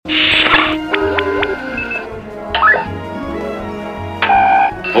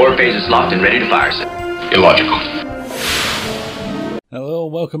phase is locked and ready to fire, sir. Illogical. Hello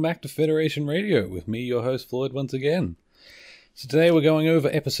and welcome back to Federation Radio with me, your host Floyd, once again. So today we're going over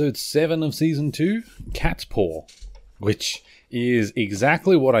episode 7 of season 2, Catspaw, which is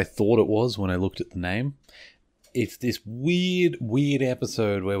exactly what I thought it was when I looked at the name. It's this weird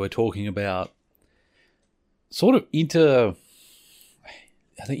episode where we're talking about sort of are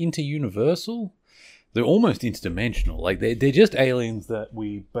they inter-universal? They're almost interdimensional. Like, they're just aliens that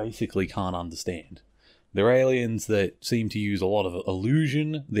we basically can't understand. They're aliens that seem to use a lot of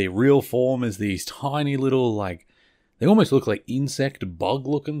illusion. Their real form is these tiny little, like, they almost look like insect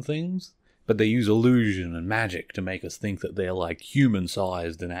bug-looking things, but they use illusion and magic to make us think that they're, like,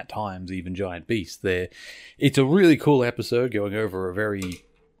 human-sized and at times even giant beasts. It's a really cool episode going over a very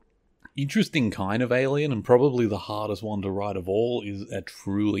interesting kind of alien, and probably the hardest one to write of all is a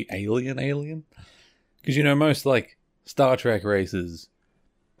truly alien. Because, you know, most, like, Star Trek races,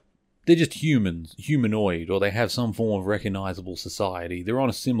 they're just humans, humanoid, or they have some form of recognizable society. They're on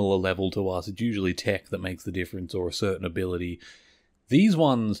a similar level to us. It's usually tech that makes the difference, or a certain ability. These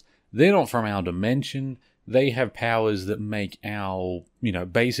ones, they're not from our dimension. They have powers that make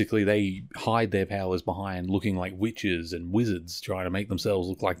basically they hide their powers behind looking like witches and wizards, trying to make themselves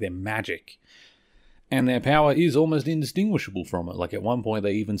look like they're magic. And their power is almost indistinguishable from it. Like, at one point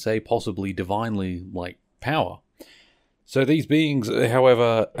they even say possibly divinely, like, power. So these beings,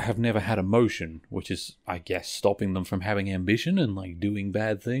 however, have never had emotion, which is, I guess, stopping them from having ambition and, like, doing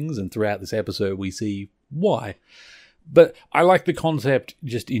bad things. And throughout this episode we see why. But I like the concept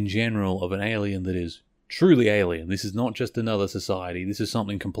just in general of an alien that is truly alien. This is not just another society. This is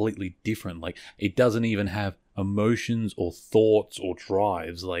something completely different. Like, it doesn't even have emotions or thoughts or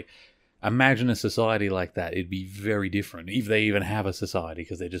drives. Like, imagine a society like that. It'd be very different. If they even have a society,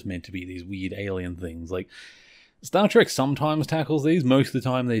 because they're just meant to be these weird alien things. Like, Star Trek sometimes tackles these. Most of the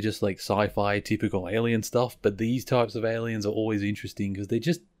time they're just like sci-fi, typical alien stuff. But these types of aliens are always interesting because they're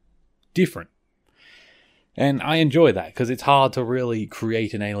just different. And I enjoy that, because it's hard to really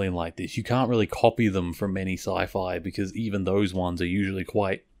create an alien like this. You can't really copy them from many sci-fi, because even those ones are usually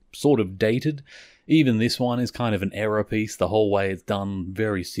quite sort of dated. Even this one is kind of an error piece. The whole way it's done,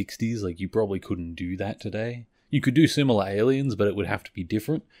 very 60s. Like, you probably couldn't do that today. You could do similar aliens, but it would have to be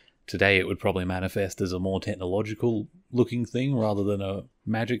different. Today it would probably manifest as a more technological looking thing rather than a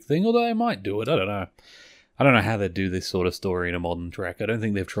magic thing, although they might do it. I don't know. I don't know how they'd do this sort of story in a modern Trek. I don't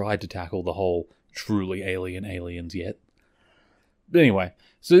think they've tried to tackle the whole truly alien aliens yet. But anyway,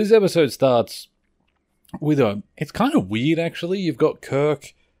 so this episode starts with it's kind of weird, actually. You've got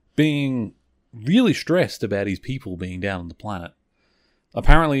Kirk being really stressed about his people being down on the planet.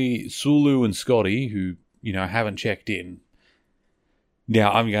 Apparently, Sulu and Scotty, who, haven't checked in.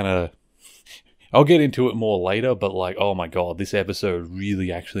 Now, I'll get into it more later, but, like, oh my god, this episode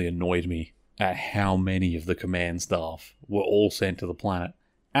really actually annoyed me at how many of the command staff were all sent to the planet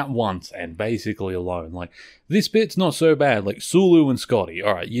at once and basically alone. Like, this bit's not so bad. Like, Sulu and Scotty,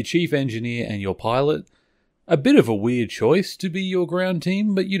 alright, your chief engineer and your pilot, a bit of a weird choice to be your ground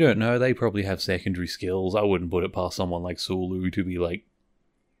team, but you don't know, they probably have secondary skills. I wouldn't put it past someone like Sulu to be like,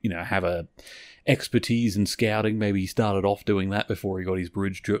 have a expertise in scouting. Maybe he started off doing that before he got his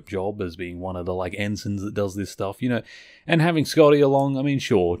bridge trip job as being one of the, like, ensigns that does this stuff, And having Scotty along, I mean,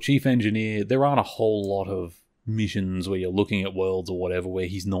 sure, chief engineer, there aren't a whole lot of missions where you're looking at worlds or whatever where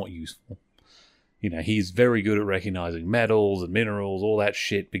he's not useful. He's very good at recognizing metals and minerals, all that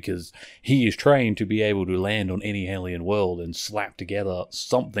shit, because he is trained to be able to land on any alien world and slap together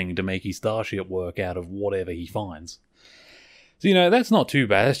something to make his starship work out of whatever he finds. So, that's not too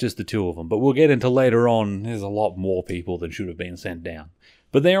bad. That's just the two of them. But we'll get into later on, there's a lot more people that should have been sent down.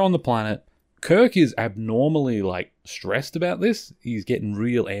 But they're on the planet. Kirk is abnormally, like, stressed about this. He's getting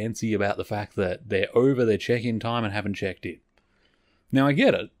real antsy about the fact that they're over their check-in time and haven't checked in. Now, I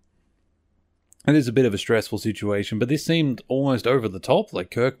get it. It is a bit of a stressful situation, but this seemed almost over the top.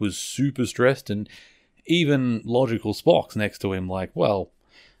 Like, Kirk was super stressed, and even logical Spock's next to him, like, well,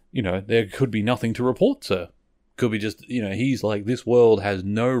 there could be nothing to report, sir. Could be just, he's like, this world has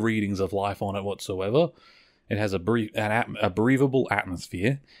no readings of life on it whatsoever. It has a breathable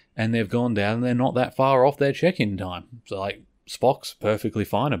atmosphere, and they've gone down and they're not that far off their check-in time. So, like, Spock's perfectly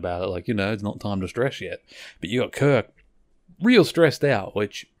fine about it. Like, it's not time to stress yet. But you got Kirk real stressed out,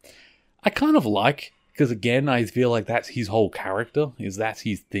 which I kind of like, because, again, I feel like that's his whole character, that's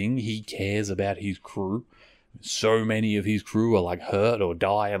his thing. He cares about his crew. So many of his crew are, like, hurt or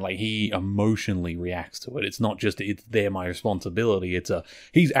die, and, like, he emotionally reacts to it. It's not just, they're my responsibility.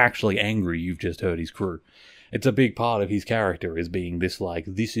 He's actually angry you've just hurt his crew. It's a big part of his character is being this like,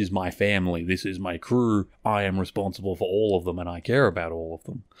 this is my family, this is my crew, I am responsible for all of them and I care about all of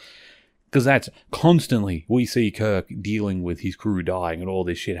them. Because that's constantly, we see Kirk dealing with his crew dying and all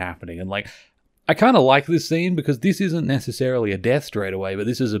this shit happening. And like, I kind of like this scene because this isn't necessarily a death straight away, but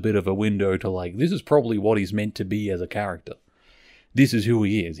this is a bit of a window to like, this is probably what he's meant to be as a character. This is who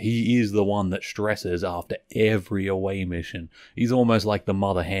he is. He is the one that stresses after every away mission. He's almost like the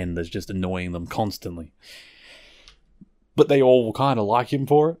mother hen that's just annoying them constantly. But they all kind of like him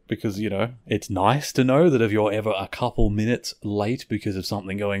for it because, you know, it's nice to know that if you're ever a couple minutes late because of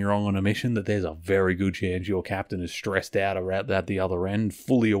something going wrong on a mission, that there's a very good chance your captain is stressed out or at the other end,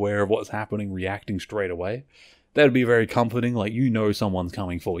 fully aware of what's happening, reacting straight away. That'd be very comforting, like you know someone's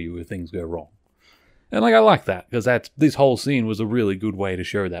coming for you if things go wrong. And like I like that, because this whole scene was a really good way to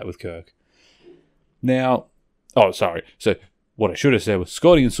show that with Kirk. Now, so what I should have said was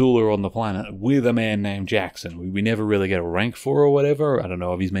Scotty and Sulu are on the planet with a man named Jackson. We never really get a rank for or whatever. I don't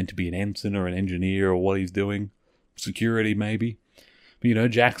know if he's meant to be an ensign or an engineer or what he's doing. Security, maybe. But, you know,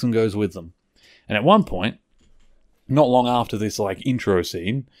 Jackson goes with them. And at one point, not long after this, like, intro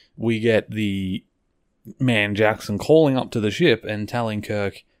scene, we get the man Jackson calling up to the ship and telling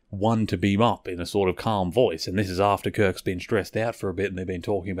Kirk to beam up in a sort of calm voice. And this is after Kirk's been stressed out for a bit and they've been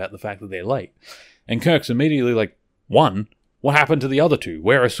talking about the fact that they're late. And Kirk's immediately like, what happened to the other two?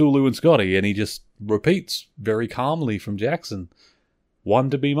 Where are Sulu and Scotty? And he just repeats very calmly from Jackson,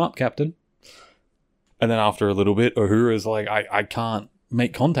 to beam up, Captain. And then after a little bit, Uhura's like, I can't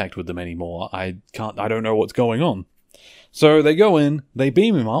make contact with them anymore. I don't know what's going on. So they go in, they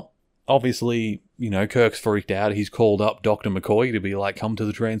beam him up. Obviously, you know, Kirk's freaked out. He's called up Dr. McCoy to be like, come to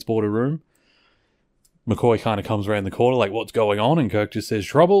the transporter room. McCoy kind of comes around the corner like, what's going on? And Kirk just says,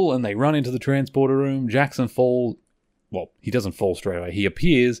 trouble. And they run into the transporter room. Jackson falls. Well, he doesn't fall straight away. He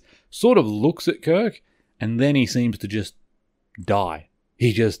appears, sort of looks at Kirk, and then he seems to just die.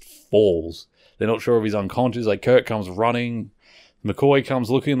 He just falls. They're not sure if he's unconscious. Like, Kirk comes running. McCoy comes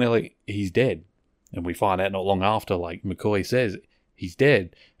looking, and they're like, he's dead. And we find out not long after, like McCoy says, he's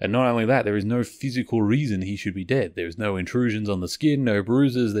dead. And not only that, there is no physical reason he should be dead. There's no intrusions on the skin, no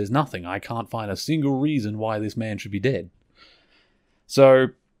bruises, there's nothing. I can't find a single reason why this man should be dead. So,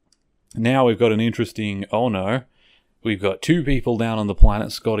 now we've got an interesting, we've got two people down on the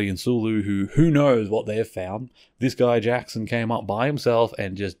planet, Scotty and Sulu, who knows what they've found. This guy Jackson came up by himself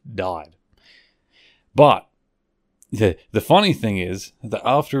and just died. But the funny thing is that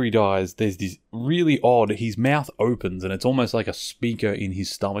after he dies, there's this really odd, his mouth opens and it's almost like a speaker in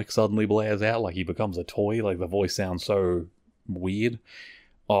his stomach suddenly blares out, like he becomes a toy, like the voice sounds so weird,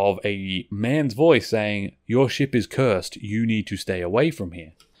 of a man's voice saying, your ship is cursed, you need to stay away from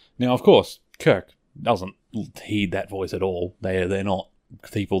here. Now, of course, Kirk doesn't heed that voice at all. They're not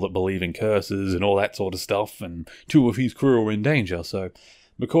people that believe in curses and all that sort of stuff, and two of his crew are in danger, so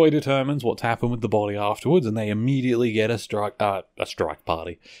McCoy determines what's happened with the body afterwards, and they immediately get a strike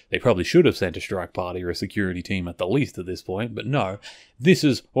party. They probably should have sent a strike party or a security team at the least at this point, but no. This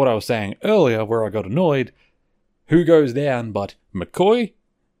is what I was saying earlier where I got annoyed. Who goes down but McCoy,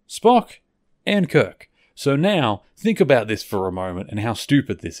 Spock, and Kirk? So now, think about this for a moment and how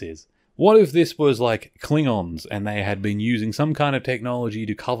stupid this is. What if this was like Klingons and they had been using some kind of technology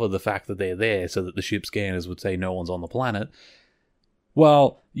to cover the fact that they're there so that the ship scanners would say no one's on the planet?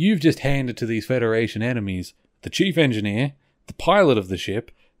 Well, you've just handed to these Federation enemies the chief engineer, the pilot of the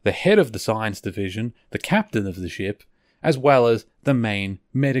ship, the head of the science division, the captain of the ship, as well as the main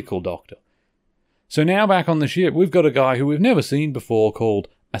medical doctor. So now back on the ship, we've got a guy who we've never seen before called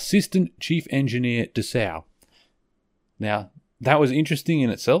Assistant Chief Engineer Dessau. Now, that was interesting in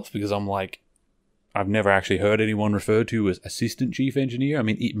itself because I'm like, I've never actually heard anyone referred to as Assistant Chief Engineer. I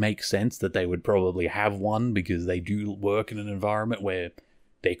mean, it makes sense that they would probably have one because they do work in an environment where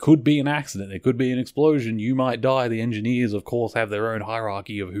there could be an accident, there could be an explosion, you might die. The engineers, of course, have their own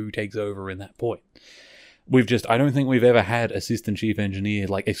hierarchy of who takes over in that point. I don't think we've ever had Assistant Chief Engineer,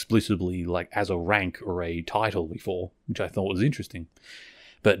 like, explicitly, like, as a rank or a title before, which I thought was interesting.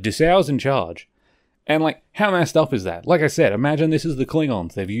 But Dessau's in charge. And, like, how messed up is that? Like I said, imagine this is the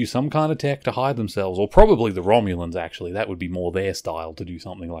Klingons. They've used some kind of tech to hide themselves, or probably the Romulans, actually. That would be more their style to do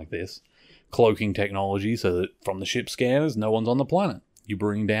something like this. Cloaking technology so that from the ship scanners, no one's on the planet. You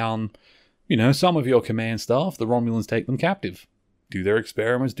bring down, some of your command staff, the Romulans take them captive. Do their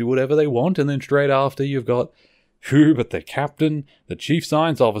experiments, do whatever they want, and then straight after you've got but the captain, the chief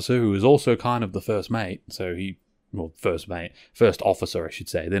science officer, who is also kind of the first mate, first officer, I should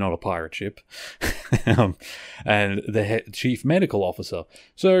say. They're not a pirate ship. And the chief medical officer.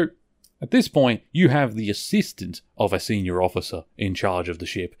 So, At this point, you have the assistant of a senior officer in charge of the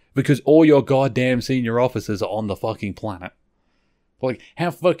ship, because all your goddamn senior officers are on the fucking planet. Like,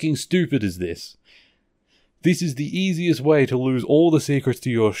 how fucking stupid is this? This is the easiest way to lose all the secrets to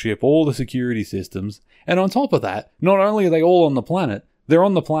your ship, all the security systems, and on top of that, not only are they all on the planet, they're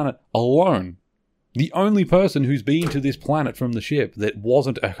on the planet alone. The only person who's been to this planet from the ship that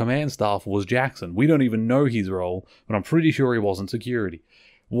wasn't a command staff was Jackson. We don't even know his role, but I'm pretty sure he wasn't security.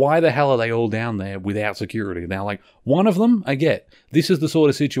 Why the hell are they all down there without security? Now, like, one of them, I get. This is the sort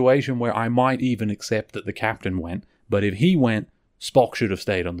of situation where I might even accept that the captain went, but if he went, Spock should have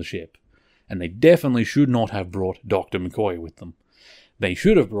stayed on the ship. And they definitely should not have brought Dr. McCoy with them. They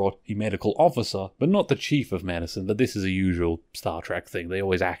should have brought a medical officer, but not the chief of medicine, but this is a usual Star Trek thing. They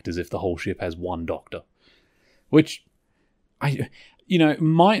always act as if the whole ship has one doctor. Which,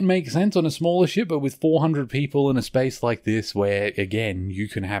 might make sense on a smaller ship, but with 400 people in a space like this, where, again, you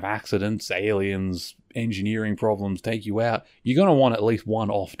can have accidents, aliens, engineering problems take you out, you're going to want at least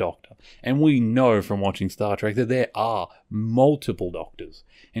one off doctor. And we know from watching Star Trek that there are multiple doctors.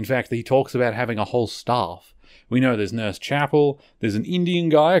 In fact, he talks about having a whole staff. We know there's Nurse Chapel, there's an Indian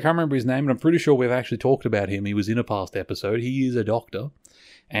guy, I can't remember his name, and I'm pretty sure we've actually talked about him. He was in a past episode. He is a doctor.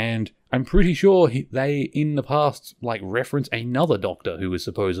 And I'm pretty sure they, in the past, reference another doctor who was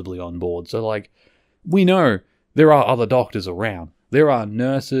supposedly on board. So, we know there are other doctors around. There are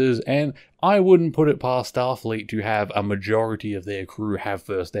nurses, and I wouldn't put it past Starfleet to have a majority of their crew have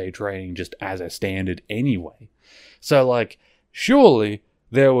first aid training just as a standard anyway. So, surely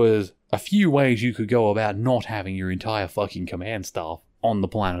there was a few ways you could go about not having your entire fucking command staff on the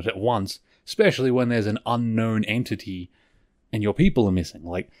planet at once, especially when there's an unknown entity and your people are missing.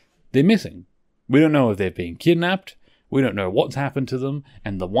 They're missing. We don't know if they've been kidnapped, we don't know what's happened to them,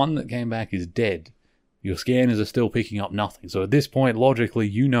 and the one that came back is dead. Your scanners are still picking up nothing. So at this point, logically,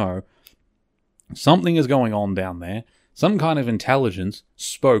 you know something is going on down there. Some kind of intelligence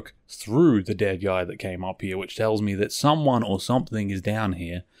spoke through the dead guy that came up here, which tells me that someone or something is down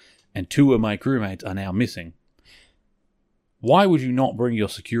here, and 2 of my crewmates are now missing. Why would you not bring your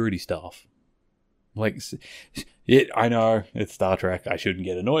security staff? I know, it's Star Trek, I shouldn't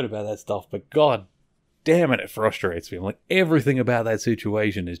get annoyed about that stuff, but god damn it frustrates me. Everything about that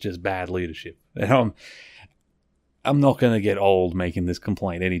situation is just bad leadership. And I'm not going to get old making this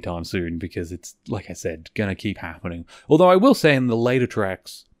complaint anytime soon, because it's, like I said, going to keep happening. Although I will say in the later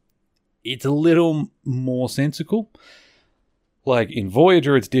tracks, it's a little more sensical. In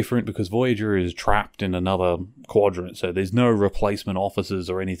Voyager, it's different because Voyager is trapped in another quadrant, so there's no replacement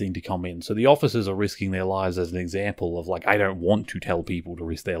officers or anything to come in. So the officers are risking their lives as an example of, I don't want to tell people to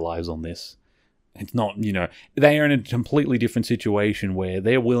risk their lives on this. It's not, they are in a completely different situation where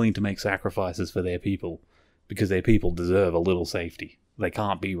they're willing to make sacrifices for their people because their people deserve a little safety. They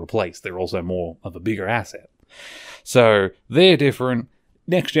can't be replaced. They're also more of a bigger asset. So they're different.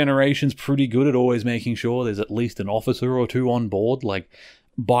 Next Generation's pretty good at always making sure there's at least an officer or 2 on board.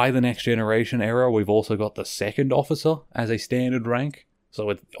 By the Next Generation era, we've also got the second officer as a standard rank. So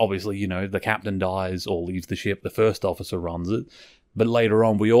it's obviously, the captain dies or leaves the ship, the first officer runs it. But later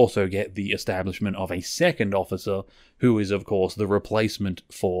on, we also get the establishment of a second officer, who is, of course, the replacement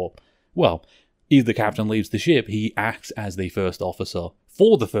for, if the captain leaves the ship, he acts as the first officer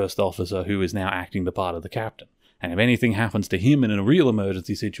for the first officer, who is now acting the part of the captain. And if anything happens to him in a real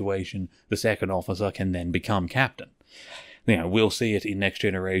emergency situation, the second officer can then become captain. We'll see it in Next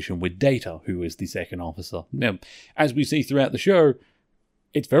Generation with Data, who is the second officer. Now, as we see throughout the show,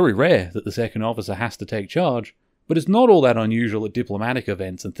 it's very rare that the second officer has to take charge, but it's not all that unusual at diplomatic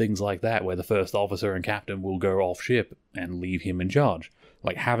events and things like that, where the first officer and captain will go off ship and leave him in charge.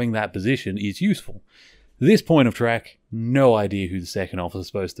 Having that position is useful. This point of track, no idea who the second officer is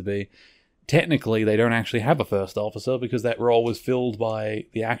supposed to be. Technically, they don't actually have a first officer because that role was filled by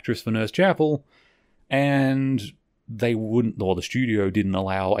the actress for Nurse Chapel, and they wouldn't, or the studio didn't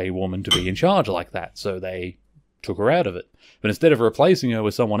allow a woman to be in charge like that, so they took her out of it. But instead of replacing her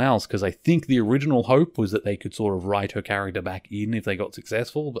with someone else, because I think the original hope was that they could sort of write her character back in if they got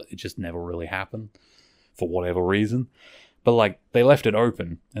successful, but it just never really happened, for whatever reason. But they left it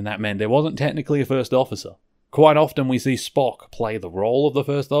open, and that meant there wasn't technically a first officer. Quite often we see Spock play the role of the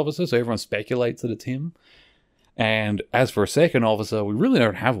first officer, so everyone speculates that it's him. And as for a second officer, we really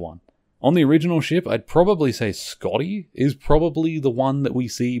don't have one. On the original ship, I'd probably say Scotty is probably the one that we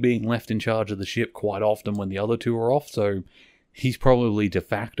see being left in charge of the ship quite often when the other 2 are off, so he's probably de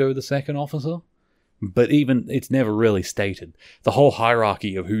facto the second officer. But even, it's never really stated. The whole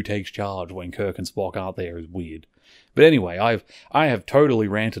hierarchy of who takes charge when Kirk and Spock aren't there is weird. But anyway, I have totally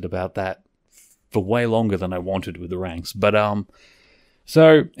ranted about that for way longer than I wanted with the ranks. But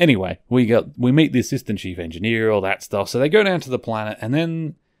So anyway, we meet the assistant chief engineer, all that stuff. So they go down to the planet, and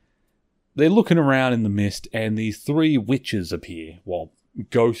then they're looking around in the mist, and these 3 witches appear. Well,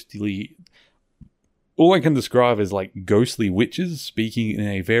 ghostly. All I can describe is like ghostly witches speaking in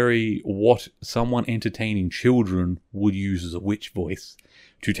a very what someone entertaining children would use as a witch voice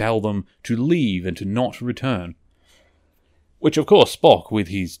to tell them to leave and to not return. Which, of course, Spock, with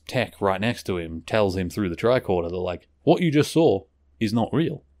his tech right next to him, tells him through the tricorder. They're like, what you just saw is not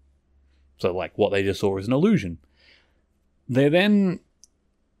real. So, like, what they just saw is an illusion. They then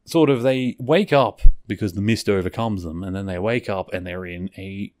they wake up because the mist overcomes them, and then they wake up and they're in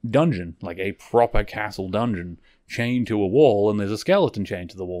a dungeon, like a proper castle dungeon, chained to a wall, and there's a skeleton chained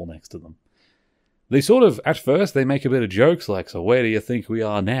to the wall next to them. They at first, they make a bit of jokes like, so where do you think we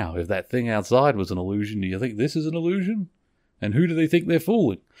are now? If that thing outside was an illusion, do you think this is an illusion? And who do they think they're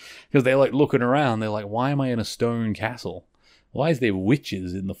fooling? Because they're like looking around, they're like, why am I in a stone castle? Why is there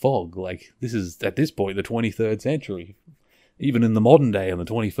witches in the fog? Like, this is, at this point, the 23rd century. Even in the modern day, in the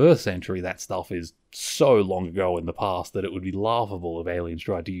 21st century, that stuff is so long ago in the past that it would be laughable if aliens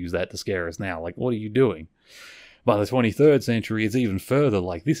tried to use that to scare us now. Like, what are you doing? By the 23rd century, it's even further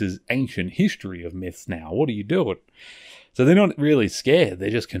like, this is ancient history of myths now. What are you doing? So they're not really scared. They're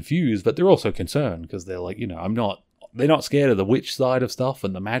just confused, but they're also concerned because they're like, they're not scared of the witch side of stuff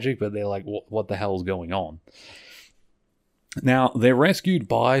and the magic, but they're like, what the hell's going on? Now, they're rescued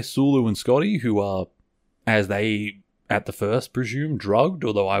by Sulu and Scotty, who are, as they at the first presume, drugged,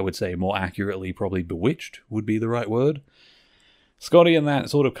 although I would say more accurately probably bewitched would be the right word. Scotty and that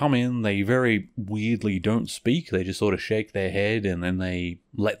sort of come in, they very weirdly don't speak, they just sort of shake their head and then they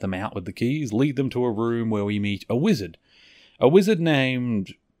let them out with the keys, lead them to a room where we meet a wizard. A wizard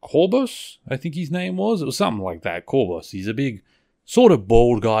named Corbus, I think his name was. It was something like that, Corbus. He's a big, sort of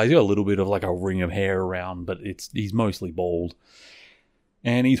bald guy. He's got a little bit of like a ring of hair around, but he's mostly bald.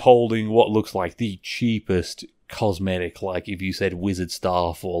 And he's holding what looks like the cheapest cosmetic, like if you said wizard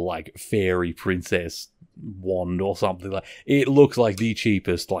staff or like fairy princess wand or something. Like it looks like the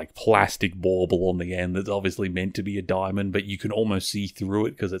cheapest like plastic bauble on the end that's obviously meant to be a diamond, but you can almost see through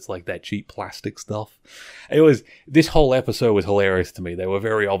it because it's like that cheap plastic stuff. This whole episode was hilarious to me. They were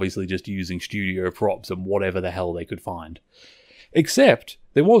very obviously just using studio props and whatever the hell they could find. Except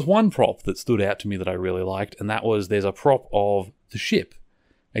there was one prop that stood out to me that I really liked, and that was there's a prop of the ship.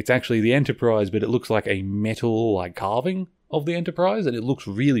 It's actually the Enterprise, but it looks like a metal like carving of the Enterprise, and it looks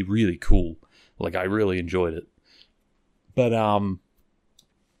really, really cool. Like, I really enjoyed it. But,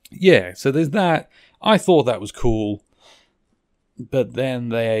 yeah, so there's that. I thought that was cool. But then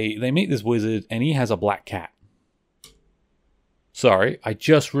they meet this wizard, and he has a black cat. Sorry, I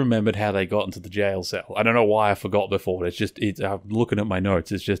just remembered how they got into the jail cell. I don't know why I forgot before. I'm looking at my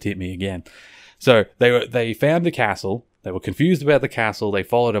notes. It's just hit me again. So they found the castle. They were confused about the castle. They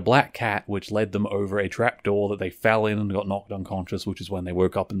followed a black cat, which led them over a trapdoor that they fell in and got knocked unconscious, which is when they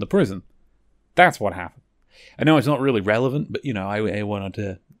woke up in the prison. That's what happened. I know it's not really relevant, but, I wanted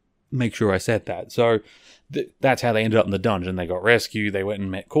to make sure I said that. So that's how they ended up in the dungeon. They got rescued. They went and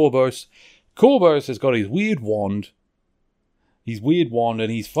met Corbus. Corbus has got his weird wand.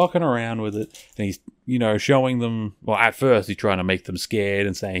 And he's fucking around with it. And he's, showing them... Well, at first, he's trying to make them scared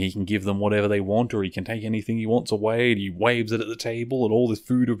and saying he can give them whatever they want or he can take anything he wants away. And he waves it at the table and all this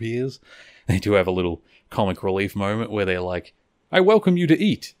food appears. They do have a little comic relief moment where they're like, I welcome you to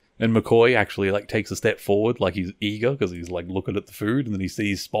eat. And McCoy actually, takes a step forward, like he's eager because he's, looking at the food. And then he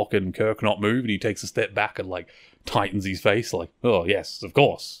sees Spock and Kirk not move and he takes a step back and, tightens his face like, oh, yes, of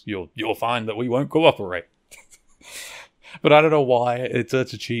course. You'll find that we won't cooperate. But I don't know why it's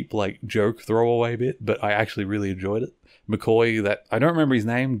such a cheap, joke throwaway bit, but I actually really enjoyed it. McCoy, I don't remember his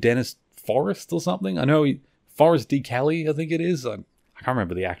name, Dennis Forrest or something. I know Forrest D. Kelly, I think it is. I can't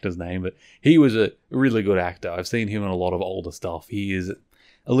remember the actor's name, but he was a really good actor. I've seen him in a lot of older stuff. He is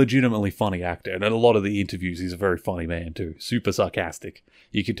a legitimately funny actor, and in a lot of the interviews, he's a very funny man too. Super sarcastic.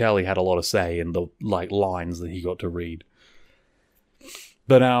 You could tell he had a lot of say in the, lines that he got to read.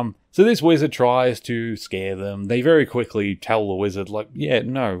 But, so this wizard tries to scare them. They very quickly tell the wizard, yeah,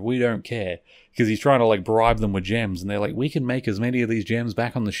 no, we don't care. Because he's trying to, bribe them with gems. And they're like, we can make as many of these gems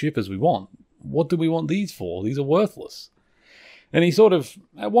back on the ship as we want. What do we want these for? These are worthless. And he sort of,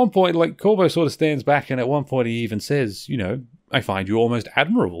 at one point, Corvo sort of stands back. And at one point he even says, I find you almost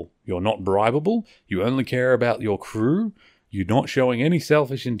admirable. You're not bribable. You only care about your crew. You're not showing any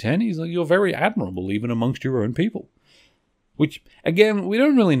selfish intent. He's like, you're very admirable, even amongst your own people. Which, again, we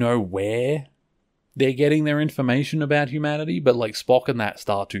don't really know where they're getting their information about humanity, but Spock and that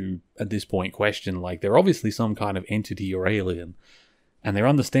start to, at this point, question, they're obviously some kind of entity or alien. And their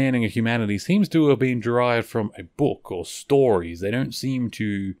understanding of humanity seems to have been derived from a book or stories. They don't seem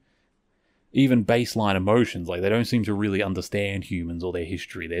to even baseline emotions. Like, they don't seem to really understand humans or their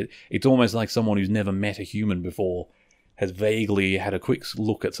history. It's almost like someone who's never met a human before has vaguely had a quick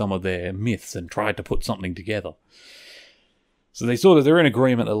look at some of their myths and tried to put something together. So they're in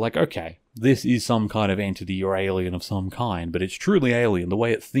agreement. They're like, okay, this is some kind of entity or alien of some kind, but it's truly alien. The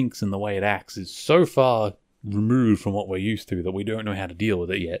way it thinks and the way it acts is so far removed from what we're used to that we don't know how to deal with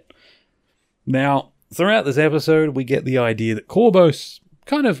it yet. Now, throughout this episode, we get the idea that Korbos,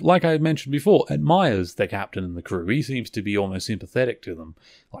 kind of like I mentioned before, admires the captain and the crew. He seems to be almost sympathetic to them,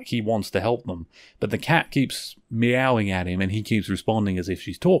 like he wants to help them. But the cat keeps meowing at him and he keeps responding as if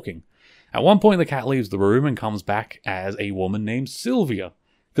she's talking. At one point, the cat leaves the room and comes back as a woman named Sylvia.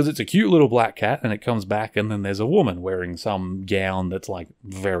 Because it's a cute little black cat, and it comes back, and then there's a woman wearing some gown that's, like,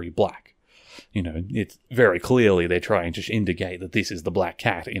 very black. You know, it's very clearly they're trying to indicate that this is the black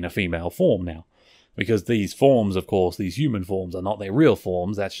cat in a female form now. Because these forms, of course, these human forms are not their real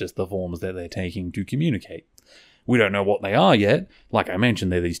forms, that's just the forms that they're taking to communicate. We don't know what they are yet. Like I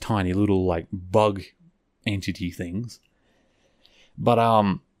mentioned, they're these tiny little, like, bug entity things. But,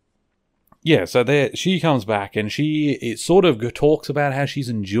 yeah, so she comes back and it sort of talks about how she's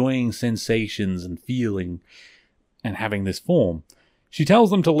enjoying sensations and feeling and having this form. She tells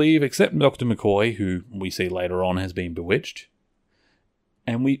them to leave except Dr. McCoy, who we see later on has been bewitched.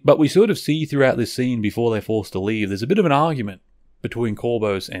 But we sort of see throughout this scene before they're forced to leave, there's a bit of an argument between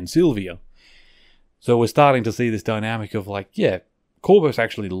Korbos and Sylvia. So we're starting to see this dynamic of like, yeah, Korbos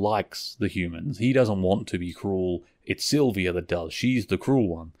actually likes the humans. He doesn't want to be cruel. It's Sylvia that does. She's the cruel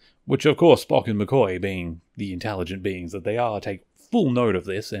one. Which, of course, Spock and McCoy, being the intelligent beings that they are, take full note of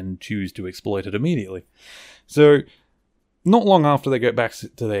this and choose to exploit it immediately. So, not long after they get back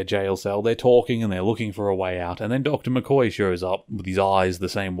to their jail cell, they're talking and they're looking for a way out, and then Dr. McCoy shows up with his eyes the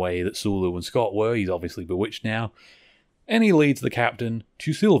same way that Sulu and Scott were. He's obviously bewitched now. And he leads the captain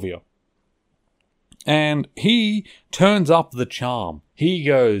to Sylvia. And he turns up the charm. He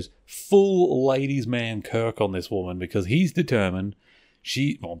goes full ladies' man Kirk on this woman because he's determined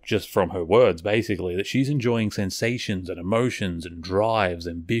just from her words, basically, that she's enjoying sensations and emotions and drives,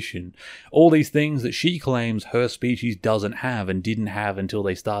 ambition, all these things that she claims her species doesn't have and didn't have until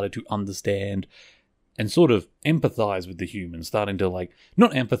they started to understand and sort of empathize with the humans, starting to, like,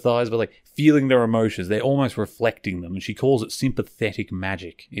 not empathize, but, like, feeling their emotions. They're almost reflecting them, and she calls it sympathetic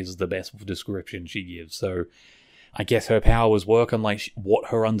magic, is the best description she gives. So I guess her powers work on, like, what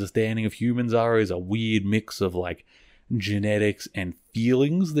her understanding of humans are is a weird mix of, like, genetics and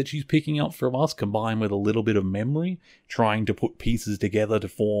feelings that she's picking up from us, combined with a little bit of memory, trying to put pieces together to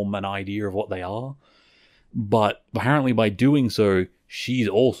form an idea of what they are. But apparently by doing so, she's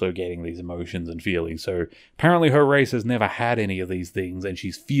also getting these emotions and feelings. So apparently her race has never had any of these things, and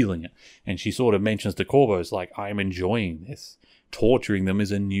she's feeling it. And she sort of mentions to Korbos, like, I'm enjoying this. Torturing them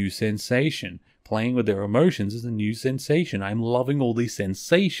is a new sensation. Playing with their emotions is a new sensation. I'm loving all these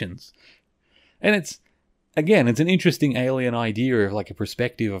sensations. And it's an interesting alien idea of, like, a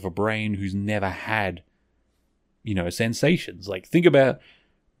perspective of a brain who's never had, sensations. Like, think about,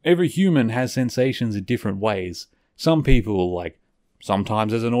 every human has sensations in different ways. Some people, like,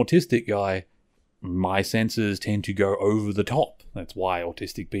 sometimes as an autistic guy, my senses tend to go over the top. That's why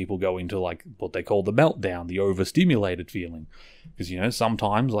autistic people go into, like, what they call the meltdown, the overstimulated feeling. Because,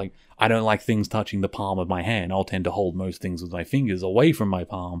 sometimes, like, I don't like things touching the palm of my hand. I'll tend to hold most things with my fingers away from my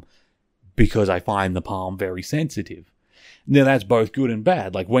palm, because I find the palm very sensitive. Now, that's both good and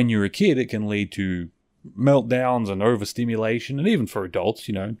bad. Like, when you're a kid, it can lead to meltdowns and overstimulation, and even for adults,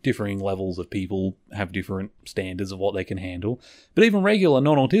 differing levels of people have different standards of what they can handle. But even regular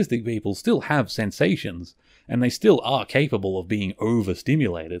non-autistic people still have sensations, and they still are capable of being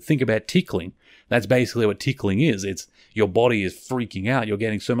overstimulated. Think about tickling. That's basically what tickling is. It's your body is freaking out. You're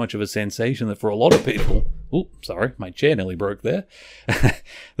getting so much of a sensation that for a lot of people... Oh, sorry, my chair nearly broke there.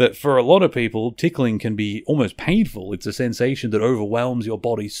 That for a lot of people, tickling can be almost painful. It's a sensation that overwhelms your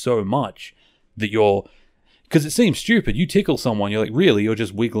body so much that because it seems stupid. You tickle someone, you're like, really? You're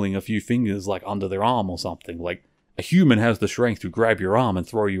just wiggling a few fingers, like, under their arm or something. Like, a human has the strength to grab your arm and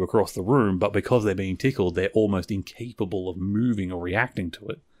throw you across the room, but because they're being tickled, they're almost incapable of moving or reacting to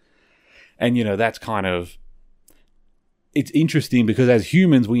it. And, that's kind of... It's interesting because as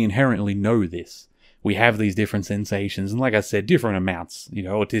humans, we inherently know this. We have these different sensations, and like I said, different amounts.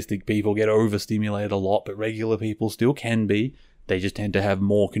 Autistic people get overstimulated a lot, but regular people still can be. They just tend to have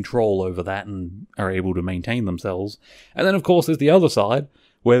more control over that and are able to maintain themselves. And then, of course, there's the other side,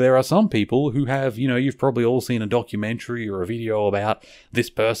 where there are some people who have, you've probably all seen a documentary or a video about this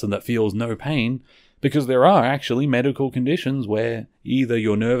person that feels no pain, Because there are actually medical conditions where either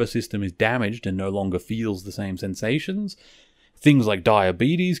your nervous system is damaged and no longer feels the same sensations. Things like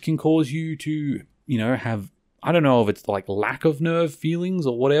diabetes can cause you to, have, I don't know if it's like lack of nerve feelings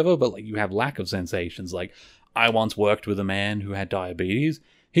or whatever, but like you have lack of sensations. Like I once worked with a man who had diabetes.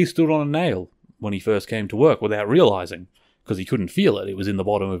 He stood on a nail when he first came to work without realizing, because he couldn't feel it. It was in the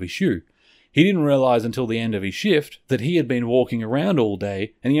bottom of his shoe. He didn't realize until the end of his shift that he had been walking around all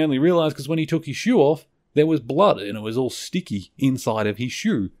day, and he only realized because when he took his shoe off, there was blood and it was all sticky inside of his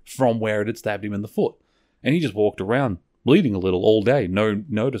shoe from where it had stabbed him in the foot. And he just walked around bleeding a little all day, no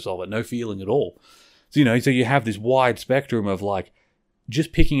notice of it, no feeling at all. So, so you have this wide spectrum of like,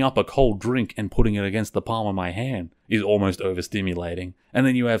 just picking up a cold drink and putting it against the palm of my hand is almost overstimulating. And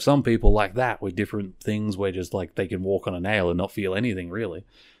then you have some people like that with different things where just like they can walk on a nail and not feel anything really.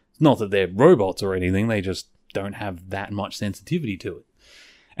 Not that they're robots or anything, they just don't have that much sensitivity to it.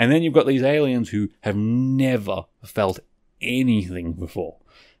 And then you've got these aliens who have never felt anything before,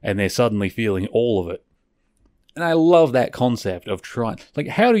 and they're suddenly feeling all of it. And I love that concept of trying, like,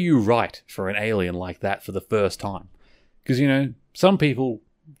 how do you write for an alien like that for the first time? Because, some people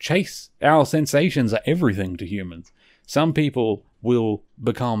chase, our sensations are everything to humans. Some people will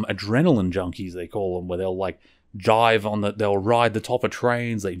become adrenaline junkies, they call them, where they'll like they'll ride the top of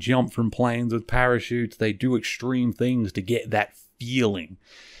trains, they jump from planes with parachutes, they do extreme things to get that feeling.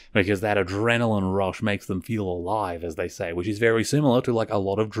 Because that adrenaline rush makes them feel alive, as they say, which is very similar to like a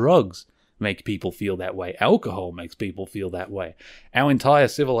lot of drugs make people feel that way. Alcohol makes people feel that way. Our entire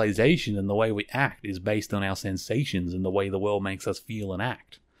civilization and the way we act is based on our sensations and the way the world makes us feel and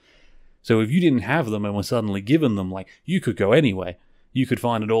act. So if you didn't have them and were suddenly given them, like, you could go anywhere. You could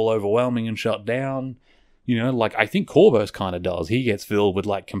find it all overwhelming and shut down. Like I think Corvus kind of does. He gets filled with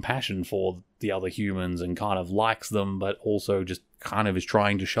like compassion for the other humans and kind of likes them, but also just kind of is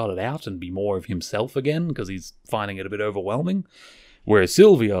trying to shut it out and be more of himself again because he's finding it a bit overwhelming. Whereas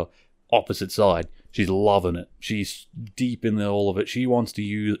Sylvia, opposite side, she's loving it. She's deep in all of it. She wants to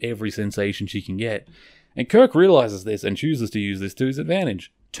use every sensation she can get. And Kirk realizes this and chooses to use this to his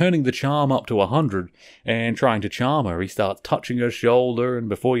advantage, turning the charm up to 100 and trying to charm her. He starts touching her shoulder, and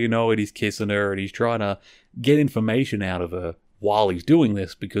before you know it, he's kissing her, and he's trying to get information out of her while he's doing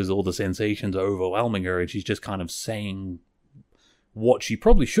this because all the sensations are overwhelming her, and she's just kind of saying what she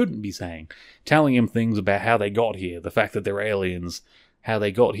probably shouldn't be saying, telling him things about how they got here, the fact that they're aliens, how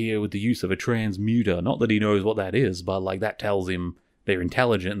they got here with the use of a transmuter. Not that he knows what that is, but like that tells him they're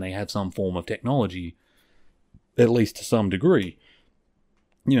intelligent and they have some form of technology, at least to some degree.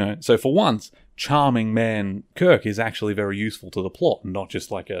 So for once, charming man Kirk is actually very useful to the plot, and not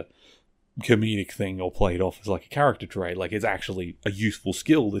just like a comedic thing or played off as like a character trait. Like it's actually a useful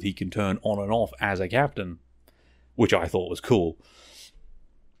skill that he can turn on and off as a captain, which I thought was cool.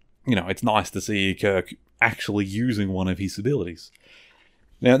 It's nice to see Kirk actually using one of his abilities.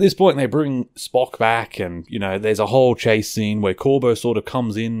 Now, at this point, they bring Spock back, and, there's a whole chase scene where Corbo sort of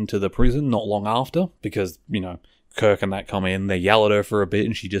comes into the prison not long after, because, Kirk and that come in, they yell at her for a bit,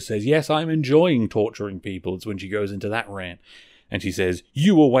 and she just says, yes, I'm enjoying torturing people. It's when she goes into that rant. And she says,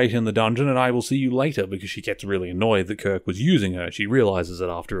 you will wait in the dungeon, and I will see you later, because she gets really annoyed that Kirk was using her. She realizes it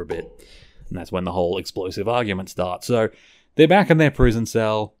after a bit. And that's when the whole explosive argument starts. So, they're back in their prison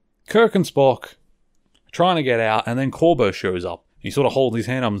cell. Kirk and Spock are trying to get out, and then Corbo shows up. He sort of holds his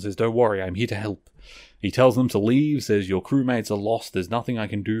hand up and says, don't worry, I'm here to help. He tells them to leave, says, your crewmates are lost, there's nothing I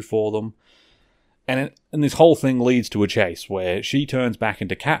can do for them. And this whole thing leads to a chase, where she turns back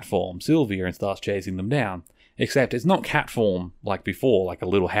into cat form, Sylvia, and starts chasing them down. Except it's not cat form like before, like a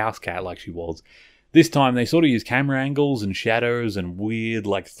little house cat like she was. This time they sort of use camera angles and shadows and weird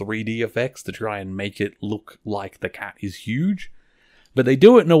like 3D effects to try and make it look like the cat is huge. But they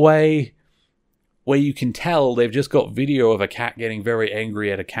do it in a way where you can tell they've just got video of a cat getting very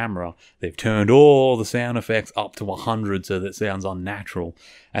angry at a camera. They've turned all the sound effects up to 100 so that it sounds unnatural.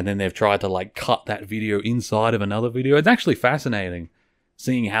 And then they've tried to like cut that video inside of another video. It's actually fascinating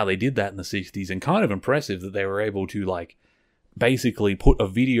seeing how they did that in the 60s, and kind of impressive that they were able to like basically put a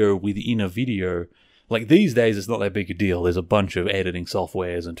video within a video. Like these days it's not that big a deal. There's a bunch of editing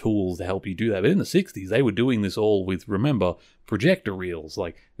softwares and tools to help you do that. But in the 60s they were doing this all with, remember, projector reels.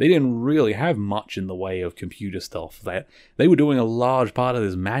 Like they didn't really have much in the way of computer stuff. They were doing a large part of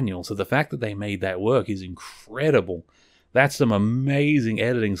this manual. So the fact that they made that work is incredible. That's some amazing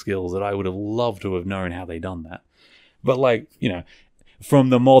editing skills that I would have loved to have known how they done that. But like,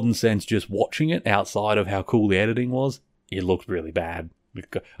 from the modern sense, just watching it outside of how cool the editing was, it looked really bad.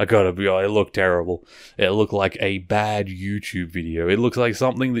 I gotta be honest, it looked terrible. It looked like a bad YouTube video. It looks like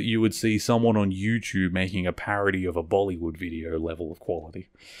something that you would see someone on YouTube making a parody of a Bollywood video level of quality.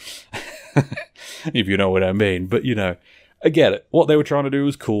 If you know what I mean. But, I get it. What they were trying to do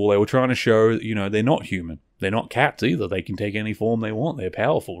was cool. They were trying to show, they're not human. They're not cats either. They can take any form they want. They're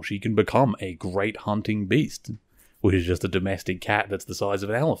powerful. She can become a great hunting beast, which is just a domestic cat that's the size of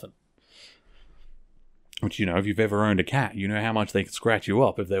an elephant. Which, if you've ever owned a cat, you know how much they could scratch you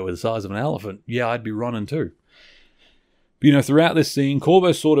up if they were the size of an elephant. Yeah, I'd be running too. But, throughout this scene,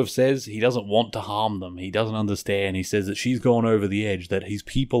 Corvo sort of says he doesn't want to harm them. He doesn't understand. He says that she's gone over the edge, that his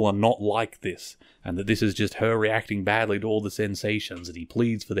people are not like this, and that this is just her reacting badly to all the sensations, and he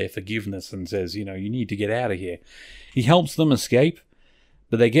pleads for their forgiveness and says, you need to get out of here. He helps them escape,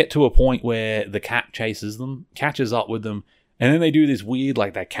 but they get to a point where the cat chases them, catches up with them, and then they do this weird,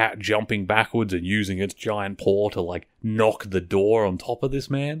 that cat jumping backwards and using its giant paw to, knock the door on top of this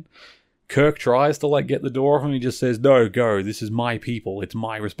man. Kirk tries to, get the door off him. He just says, no, go. This is my people. It's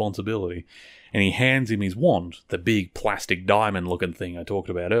my responsibility. And he hands him his wand, the big plastic diamond-looking thing I talked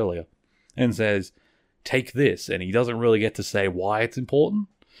about earlier, and says, take this. And he doesn't really get to say why it's important,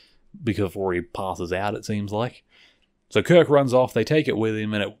 before he passes out, it seems like. So Kirk runs off, they take it with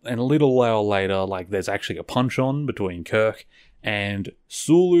him, and a little while later, there's actually a punch-on between Kirk and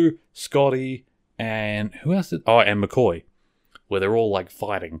Sulu, Scotty, and who else? And McCoy, where they're all,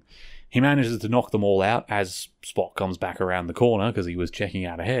 fighting. He manages to knock them all out as Spock comes back around the corner, because he was checking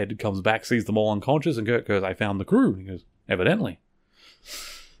out ahead, comes back, sees them all unconscious, and Kirk goes, I found the crew. He goes, evidently.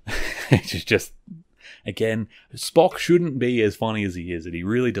 It's just... Again, Spock shouldn't be as funny as he is, and he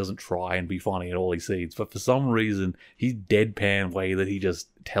really doesn't try and be funny at all he sees, but for some reason, his deadpan way that he just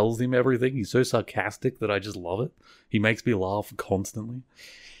tells him everything, he's so sarcastic that I just love it. He makes me laugh constantly.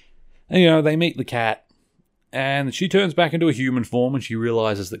 And, they meet the cat, and she turns back into a human form, and she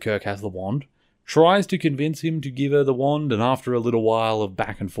realizes that Kirk has the wand, tries to convince him to give her the wand, and after a little while of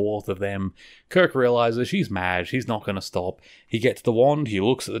back and forth of them, Kirk realizes she's mad, she's not going to stop. He gets the wand, he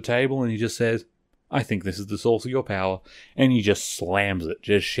looks at the table, and he just says, I think this is the source of your power, and he just slams it,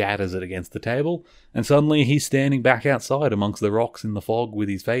 just shatters it against the table, and suddenly he's standing back outside amongst the rocks in the fog with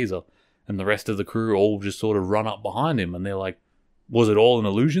his phaser, and the rest of the crew all just sort of run up behind him, and they're like, was it all an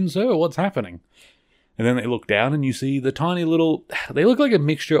illusion, sir? What's happening? And then they look down, and you see the tiny little, they look like a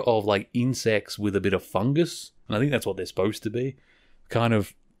mixture of insects with a bit of fungus, and I think that's what they're supposed to be, kind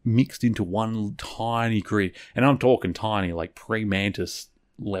of mixed into one tiny creature, and I'm talking tiny, pre-mantis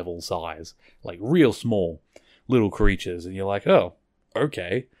level size, real small little creatures, and you're like, oh,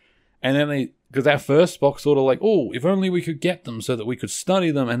 okay. And then because at first Spock's sort of oh, if only we could get them so that we could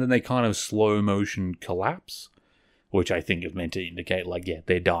study them, and then they kind of slow motion collapse, which I think is meant to indicate yeah,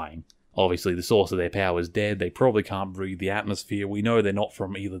 they're dying. Obviously the source of their power is dead, they probably can't breathe the atmosphere, we know they're not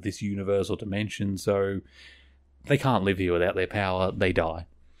from either this universe or dimension, so they can't live here without their power, they die.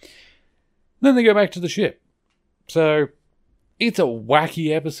 Then they go back to the ship. So it's a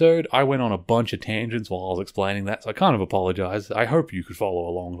wacky episode. I went on a bunch of tangents while I was explaining that, so I kind of apologize. I hope you could follow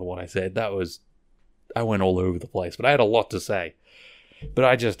along to what I said. I went all over the place, but I had a lot to say. But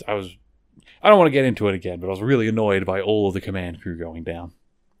I don't want to get into it again, but I was really annoyed by all of the command crew going down.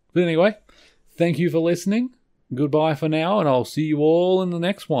 But anyway, thank you for listening. Goodbye for now, and I'll see you all in the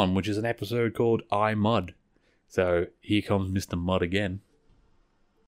next one, which is an episode called I Mud. So here comes Mr. Mud again.